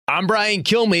I'm Brian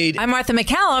Kilmeade. I'm Martha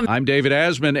McCallum. I'm David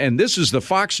Asman, and this is the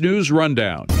Fox News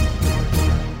Rundown.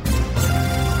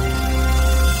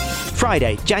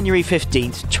 Friday, January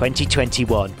 15th,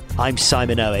 2021. I'm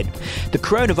Simon Owen. The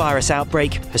coronavirus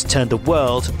outbreak has turned the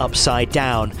world upside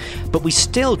down, but we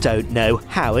still don't know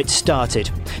how it started.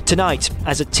 Tonight,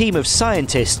 as a team of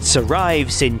scientists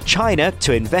arrives in China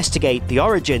to investigate the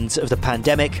origins of the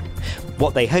pandemic,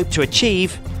 what they hope to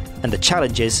achieve, and the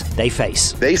challenges they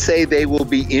face. They say they will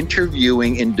be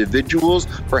interviewing individuals,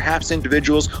 perhaps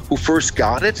individuals who first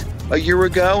got it a year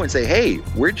ago, and say, hey,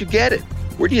 where'd you get it?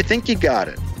 Where do you think you got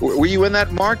it? Were you in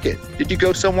that market? Did you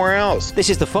go somewhere else?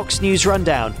 This is the Fox News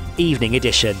Rundown, Evening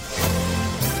Edition.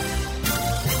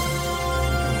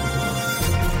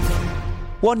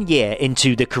 1 year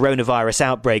into the coronavirus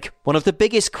outbreak, one of the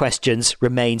biggest questions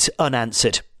remains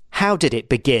unanswered. How did it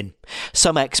begin?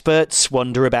 Some experts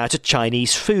wonder about a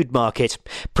Chinese food market.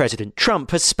 President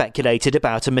Trump has speculated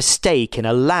about a mistake in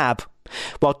a lab,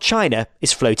 while China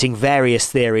is floating various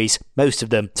theories, most of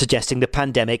them suggesting the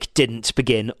pandemic didn't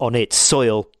begin on its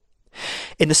soil.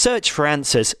 In the search for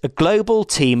answers, a global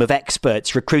team of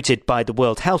experts recruited by the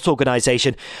World Health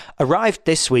Organization arrived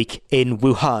this week in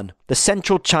Wuhan, the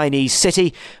central Chinese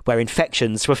city where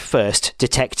infections were first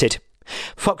detected.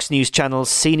 Fox News Channel's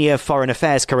senior foreign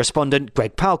affairs correspondent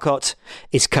Greg Palcott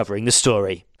is covering the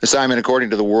story. Simon,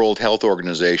 according to the World Health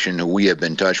Organization, who we have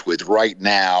been in touch with right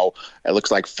now, it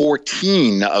looks like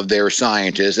 14 of their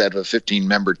scientists out of a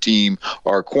 15-member team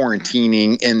are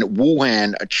quarantining in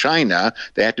Wuhan, China.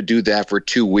 They had to do that for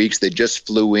 2 weeks. They just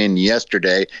flew in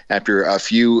yesterday after a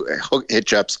few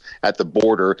hitch-ups at the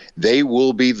border. They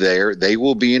will be there. They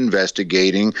will be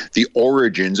investigating the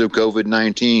origins of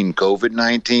COVID-19.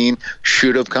 COVID-19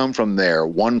 should have come from there,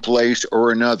 one place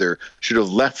or another, should have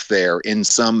left there in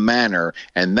some manner.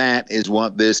 And that is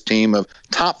what this team of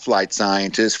top flight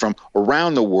scientists from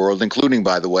around the world, including,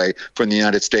 by the way, from the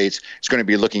United States, is going to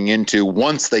be looking into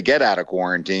once they get out of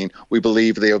quarantine. We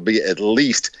believe they'll be at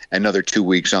least another 2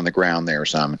 weeks on the ground there,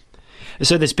 Simon.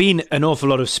 So there's been an awful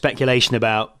lot of speculation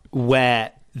about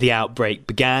where the outbreak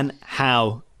began,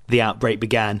 how the outbreak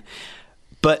began.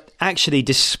 But actually,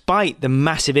 despite the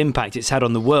massive impact it's had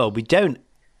on the world, we don't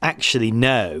actually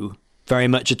know very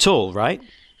much at all, right?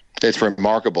 It's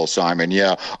remarkable, Simon.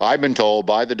 Yeah, I've been told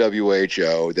by the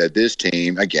WHO that this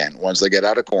team, again, once they get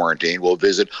out of quarantine, will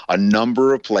visit a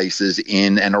number of places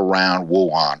in and around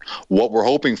Wuhan. What we're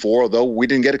hoping for, although we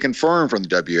didn't get it confirmed from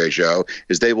the WHO,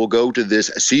 is they will go to this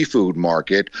seafood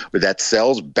market that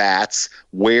sells bats,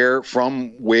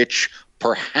 from which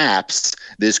perhaps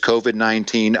this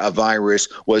COVID-19 virus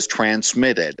was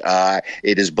transmitted.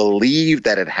 It is believed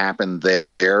that it happened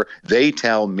there. They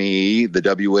tell me, the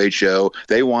WHO,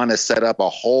 they want to set up a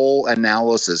whole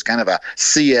analysis, kind of a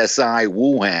CSI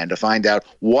Wuhan, to find out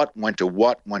what, went to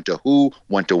who,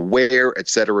 went to where, et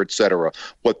cetera, et cetera.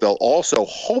 What they'll also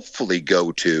hopefully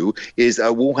go to is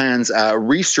Wuhan's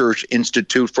Research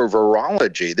Institute for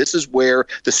Virology. This is where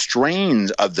the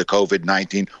strains of the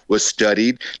COVID-19 was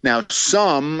studied. Now,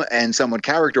 some would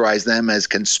characterize them as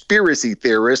conspiracy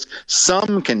theorists.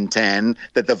 Some contend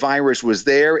that the virus was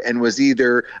there and was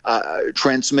either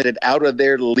transmitted out of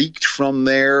there, leaked from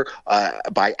there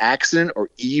by accident, or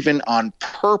even on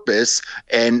purpose,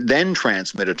 and then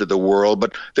transmitted to the world.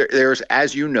 But there's,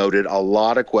 as you noted, a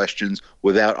lot of questions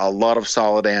without a lot of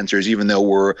solid answers, even though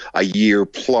we're a year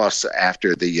plus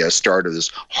after the start of this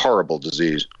horrible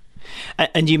disease.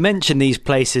 And you mentioned these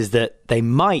places that they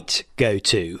might go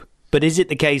to. But is it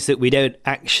the case that we don't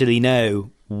actually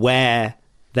know where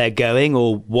they're going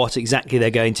or what exactly they're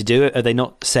going to do? Are they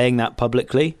not saying that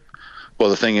publicly? Well,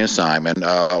 the thing is, Simon,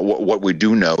 what we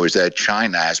do know is that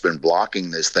China has been blocking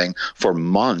this thing for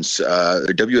months.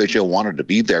 The WHO wanted to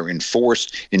be there in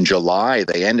force in July.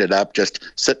 They ended up just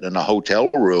sitting in a hotel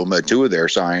room, two of their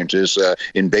scientists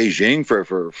in Beijing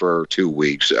for 2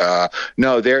 weeks.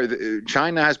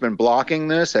 China has been blocking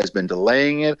this, has been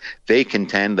delaying it. They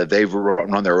contend that they've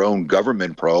run their own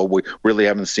government probe. We really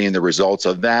haven't seen the results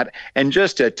of that. And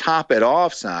just to top it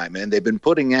off, Simon, they've been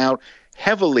putting out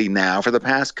heavily now for the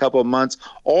past couple of months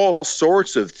all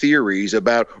sorts of theories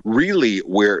about really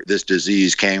where this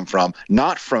disease came from.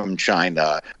 Not from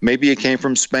China. Maybe it came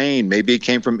from Spain. Maybe it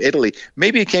came from Italy.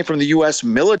 Maybe it came from the U.S.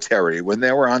 military when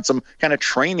they were on some kind of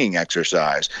training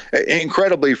exercise.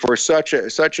 Incredibly, for such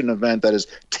an event that has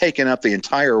taken up the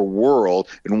entire world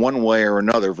in one way or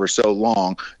another for so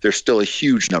long, there's still a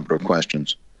huge number of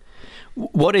questions.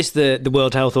 What is the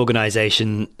World Health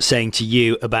Organization saying to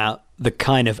you about the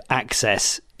kind of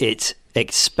access it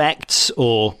expects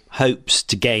or hopes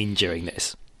to gain during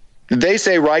this? They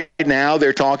say right now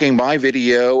they're talking by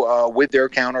video with their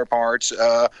counterparts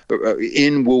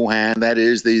in Wuhan. That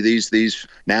is these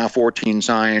now 14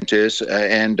 scientists,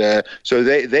 and so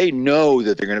they know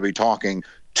that they're going to be talking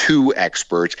to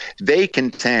experts. They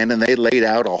contend, and they laid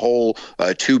out a whole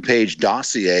 2-page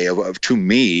dossier to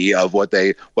me of what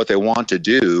they want to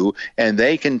do, and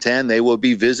they contend they will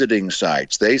be visiting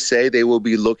sites. They say they will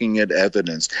be looking at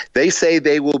evidence. They say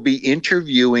they will be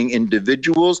interviewing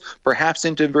individuals, perhaps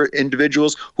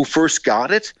individuals who first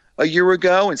got it a year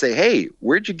ago, and say, hey,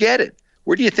 where'd you get it?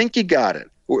 Where do you think you got it?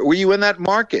 Were you in that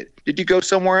market? Did you go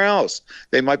somewhere else?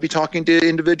 They might be talking to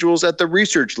individuals at the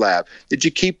research lab. Did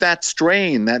you keep that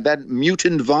strain, that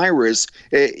mutant virus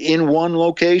in one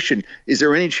location? Is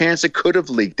there any chance it could have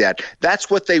leaked out? That's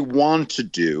what they want to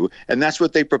do, and that's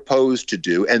what they propose to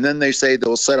do. And then they say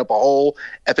they'll set up a whole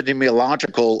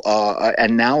epidemiological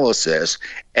analysis,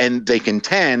 and they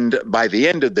contend by the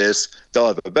end of this, they'll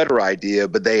have a better idea,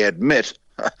 but they admit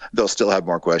they'll still have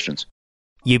more questions.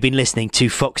 You've been listening to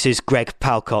Fox's Greg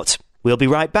Palcott. We'll be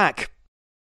right back.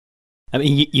 I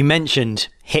mean, you mentioned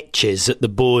hitches at the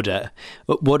border.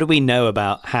 What do we know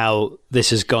about how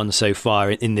this has gone so far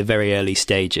in the very early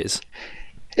stages?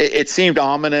 It seemed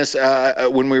ominous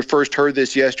when we first heard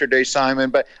this yesterday,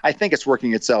 Simon, but I think it's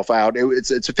working itself out. It's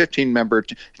a 15-member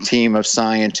team of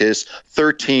scientists,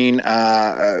 13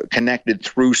 connected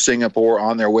through Singapore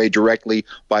on their way directly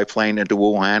by plane into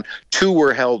Wuhan. 2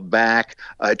 were held back.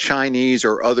 Chinese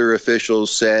or other officials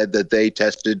said that they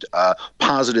tested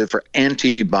positive for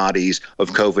antibodies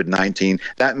of COVID-19.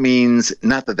 That means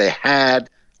not that they had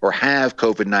or have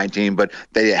COVID-19, but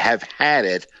they have had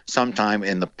it sometime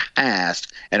in the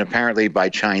past. And apparently by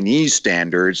Chinese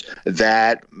standards,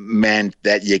 that meant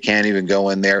that you can't even go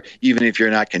in there, even if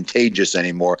you're not contagious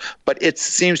anymore. But it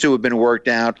seems to have been worked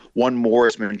out. One more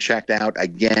has been checked out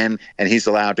again, and he's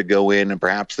allowed to go in, and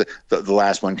perhaps the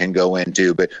last one can go in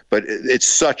too. But it's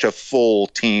such a full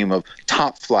team of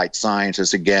top flight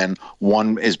scientists. Again,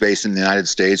 one is based in the United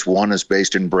States, one is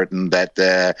based in Britain,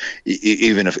 that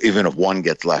even if one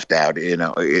gets left out,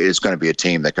 it's going to be a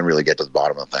team that can really get to the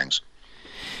bottom of things.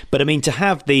 But I mean, to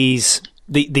have these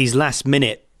last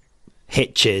minute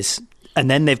hitches, and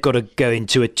then they've got to go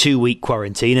into a 2-week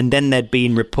quarantine, and then there'd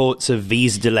been reports of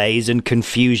visa delays and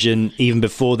confusion even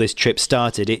before this trip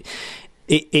started.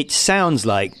 It sounds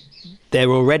like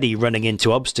they're already running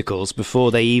into obstacles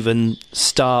before they even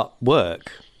start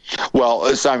work.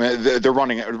 Well, Simon, they're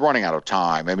running out of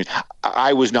time. I mean,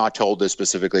 I was not told this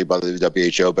specifically by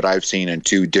the WHO, but I've seen in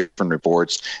 2 different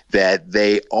reports that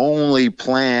they only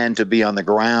plan to be on the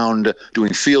ground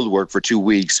doing field work for 2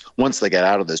 weeks once they get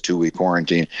out of this 2-week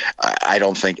quarantine. I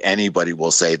don't think anybody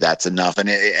will say that's enough.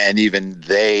 And even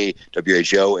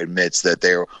WHO admits that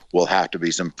there will have to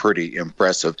be some pretty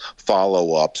impressive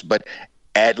follow-ups. But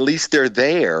at least they're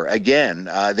there. Again,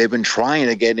 they've been trying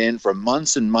to get in for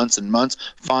months and months and months.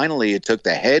 Finally, it took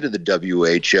the head of the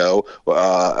WHO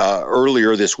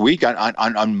earlier this week,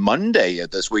 on Monday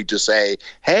of this week, to say,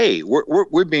 hey,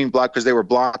 we're being blocked, because they were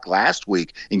blocked last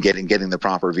week in getting the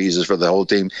proper visas for the whole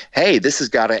team. Hey, this has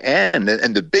got to end.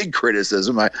 And the big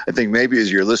criticism, I think maybe as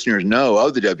your listeners know,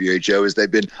 of the WHO is they've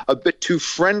been a bit too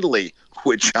friendly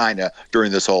with China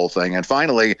during this whole thing. And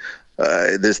finally,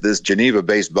 this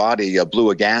Geneva-based body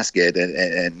blew a gasket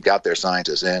and got their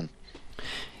scientists in.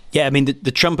 Yeah, I mean,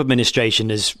 the Trump administration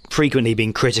has frequently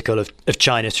been critical of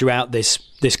China throughout this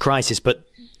crisis, but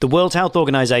the World Health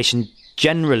Organization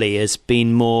generally has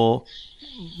been more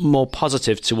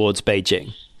positive towards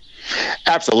Beijing.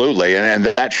 Absolutely, and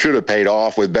that should have paid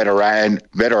off with better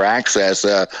access,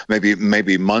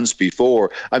 maybe months before.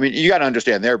 I mean, you got to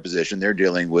understand their position. They're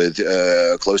dealing with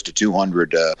close to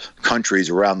 200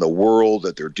 countries around the world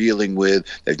that they're dealing with.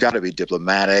 They've got to be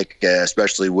diplomatic,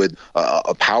 especially with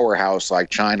a powerhouse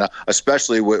like China,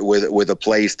 especially with a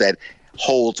place that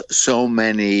holds so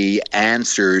many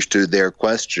answers to their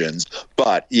questions.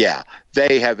 But yeah,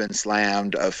 they have been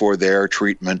slammed for their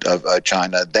treatment of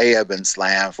China. They have been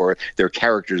slammed for their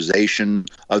characterization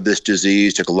of this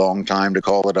disease. Took a long time to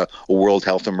call it a world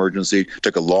health emergency.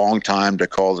 Took a long time to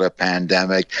call it a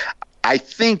pandemic. I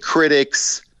think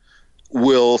critics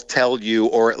will tell you,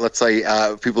 or let's say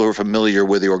people who are familiar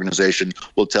with the organization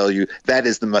will tell you, that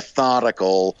is the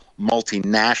methodical,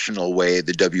 multinational way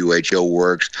the WHO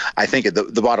works. I think at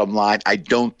the bottom line, I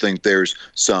don't think there's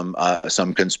some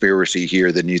conspiracy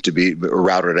here that needs to be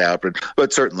routed out,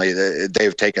 but certainly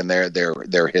they've taken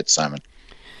their hit, Simon.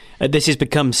 This has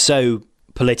become so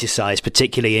politicized,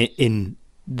 particularly in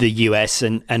the US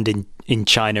and in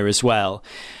China as well.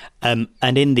 And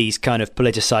in these kind of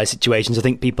politicized situations, I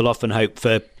think people often hope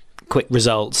for quick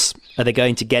results. Are they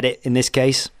going to get it in this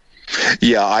case?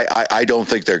 Yeah, I don't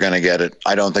think they're going to get it.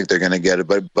 I don't think they're going to get it.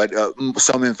 But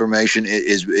some information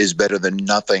is better than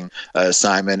nothing,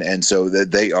 Simon. And so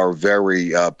that they are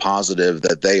very positive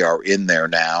that they are in there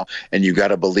now. And you've got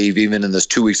to believe, even in this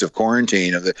 2 weeks of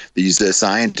quarantine of these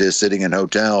scientists sitting in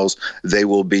hotels, they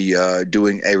will be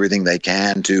doing everything they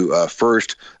can to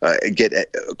first get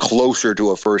closer to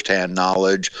a firsthand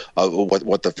knowledge of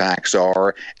what the facts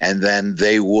are, and then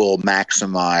they will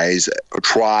maximize,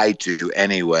 try to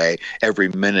anyway, every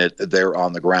minute they're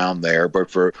on the ground there. But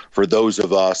for those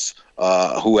of us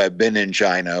who have been in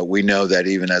China, we know that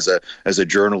even as a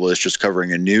journalist just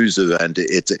covering a news event,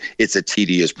 it's a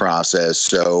tedious process.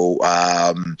 So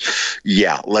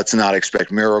yeah, let's not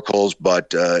expect miracles,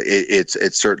 but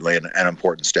it's certainly an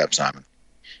important step, Simon.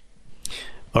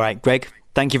 All right, Greg,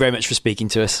 thank you very much for speaking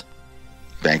to us.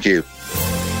 Thank you.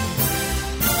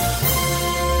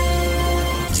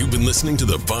 You've been listening to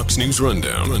the Fox News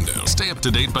Rundown. Stay up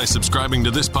to date by subscribing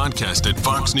to this podcast at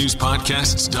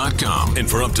foxnewspodcasts.com. And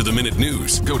for up-to-the-minute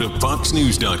news, go to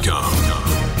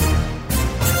foxnews.com.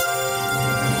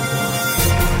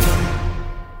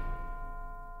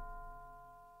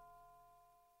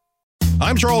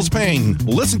 I'm Charles Payne.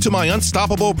 Listen to my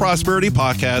Unstoppable Prosperity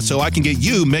podcast so I can get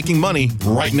you making money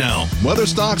right now. Whether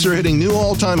stocks are hitting new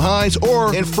all-time highs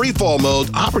or in free fall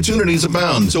mode, opportunities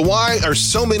abound. So why are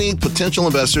so many potential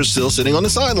investors still sitting on the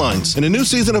sidelines? In a new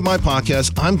season of my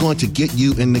podcast, I'm going to get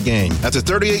you in the game. After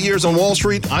 38 years on Wall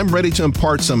Street, I'm ready to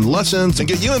impart some lessons and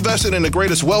get you invested in the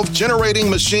greatest wealth-generating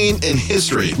machine in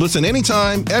history. Listen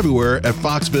anytime, everywhere at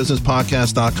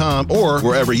foxbusinesspodcast.com or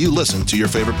wherever you listen to your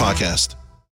favorite podcast.